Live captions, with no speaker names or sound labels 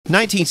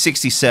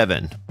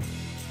1967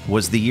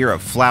 was the year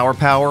of flower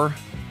power,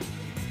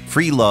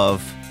 free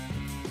love,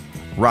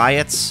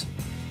 riots,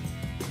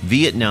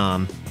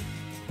 Vietnam,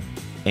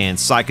 and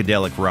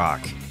psychedelic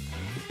rock.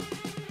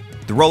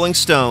 The Rolling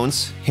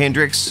Stones,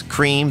 Hendrix,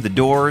 Cream, The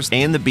Doors,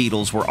 and the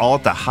Beatles were all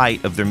at the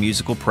height of their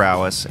musical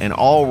prowess, and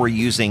all were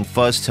using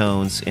fuzz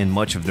tones in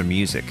much of their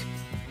music.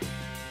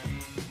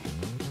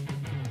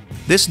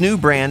 This new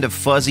brand of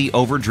fuzzy,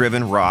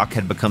 overdriven rock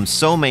had become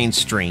so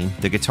mainstream,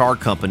 the guitar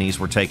companies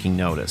were taking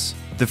notice.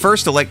 The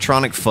first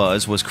electronic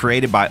fuzz was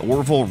created by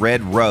Orville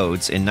Red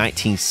Rhodes in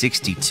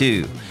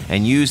 1962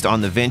 and used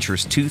on the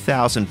Venture's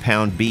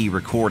 2,000-pound B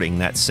recording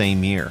that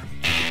same year.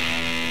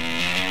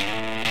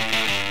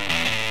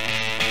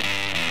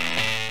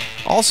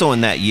 Also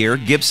in that year,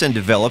 Gibson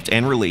developed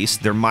and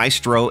released their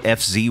Maestro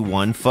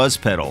FZ1 fuzz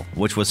pedal,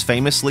 which was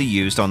famously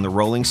used on the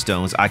Rolling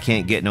Stones' I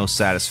Can't Get No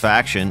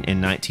Satisfaction in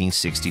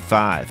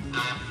 1965.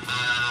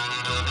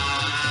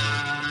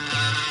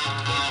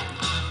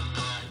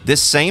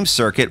 This same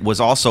circuit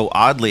was also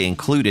oddly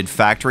included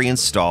factory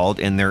installed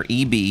in their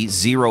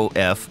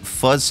EB-0F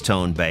fuzz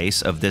tone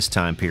bass of this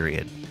time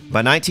period. By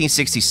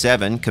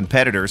 1967,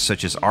 competitors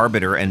such as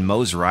Arbiter and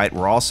Mosrite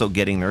were also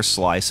getting their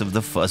slice of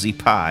the fuzzy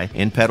pie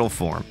in pedal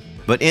form.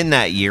 But in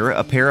that year,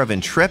 a pair of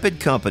intrepid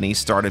companies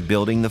started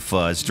building the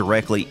fuzz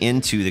directly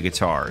into the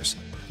guitars.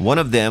 One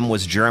of them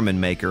was German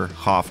maker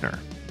Hofner.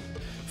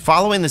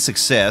 Following the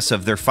success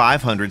of their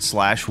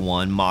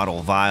 500/1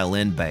 model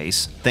violin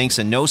bass, thanks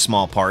in no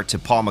small part to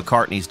Paul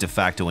McCartney's de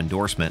facto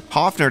endorsement,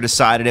 Hofner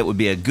decided it would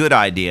be a good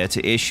idea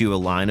to issue a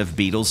line of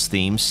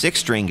Beatles-themed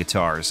 6-string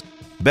guitars.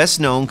 Best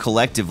known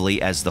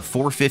collectively as the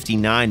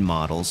 459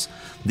 models,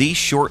 these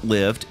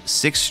short-lived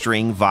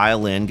 6-string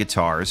violin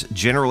guitars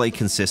generally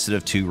consisted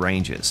of 2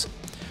 ranges.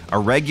 A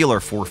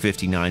regular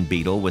 459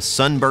 Beatle with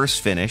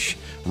sunburst finish,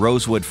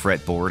 rosewood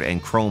fretboard,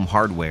 and chrome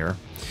hardware,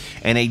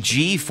 and a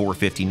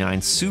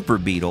G459 Super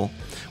Beatle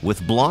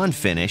with blonde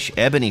finish,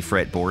 ebony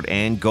fretboard,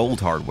 and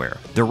gold hardware.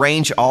 The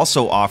range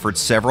also offered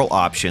several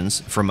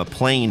options, from a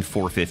plain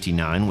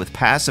 459 with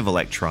passive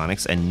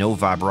electronics and no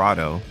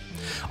vibrato,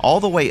 all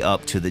the way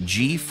up to the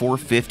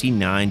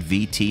G459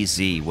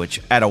 VTZ,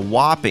 which at a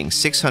whopping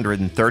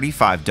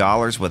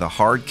 $635 with a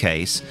hard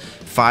case,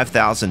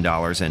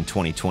 $5,000 in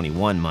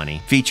 2021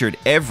 money, featured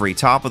every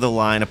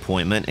top-of-the-line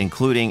appointment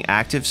including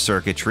active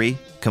circuitry,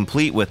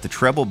 complete with the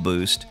treble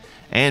boost,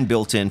 and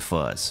built-in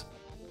fuzz.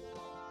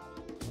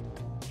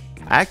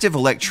 Active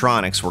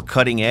electronics were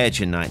cutting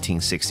edge in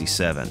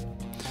 1967.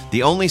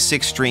 The only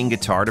 6-string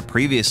guitar to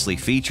previously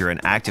feature an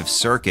active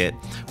circuit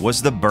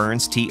was the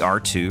Burns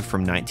TR2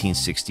 from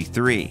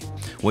 1963,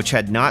 which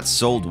had not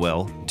sold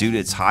well due to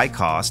its high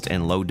cost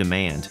and low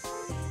demand.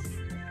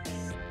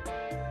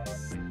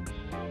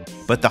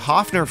 But the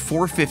Hofner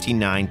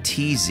 459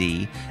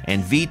 TZ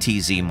and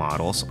VTZ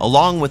models,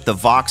 along with the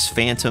Vox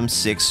Phantom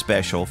 6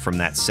 Special from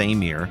that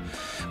same year,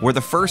 were the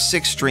first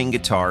 6-string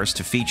guitars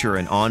to feature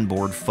an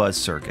onboard fuzz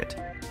circuit.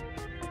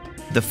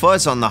 The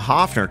fuzz on the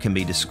Hofner can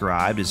be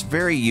described as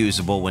very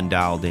usable when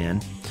dialed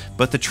in,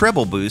 but the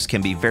treble boost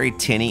can be very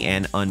tinny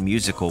and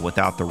unmusical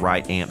without the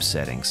right amp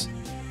settings.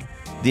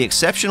 The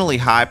exceptionally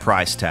high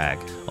price tag,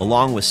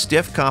 along with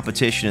stiff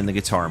competition in the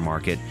guitar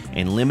market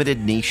and limited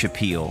niche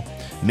appeal,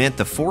 meant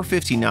the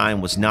 459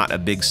 was not a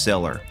big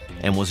seller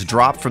and was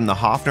dropped from the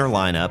Hofner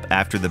lineup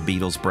after the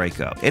Beatles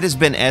breakup. It has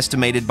been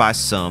estimated by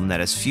some that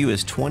as few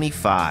as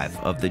 25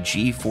 of the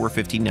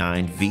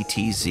G459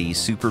 VTZ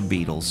Super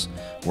Beatles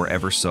were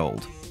ever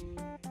sold.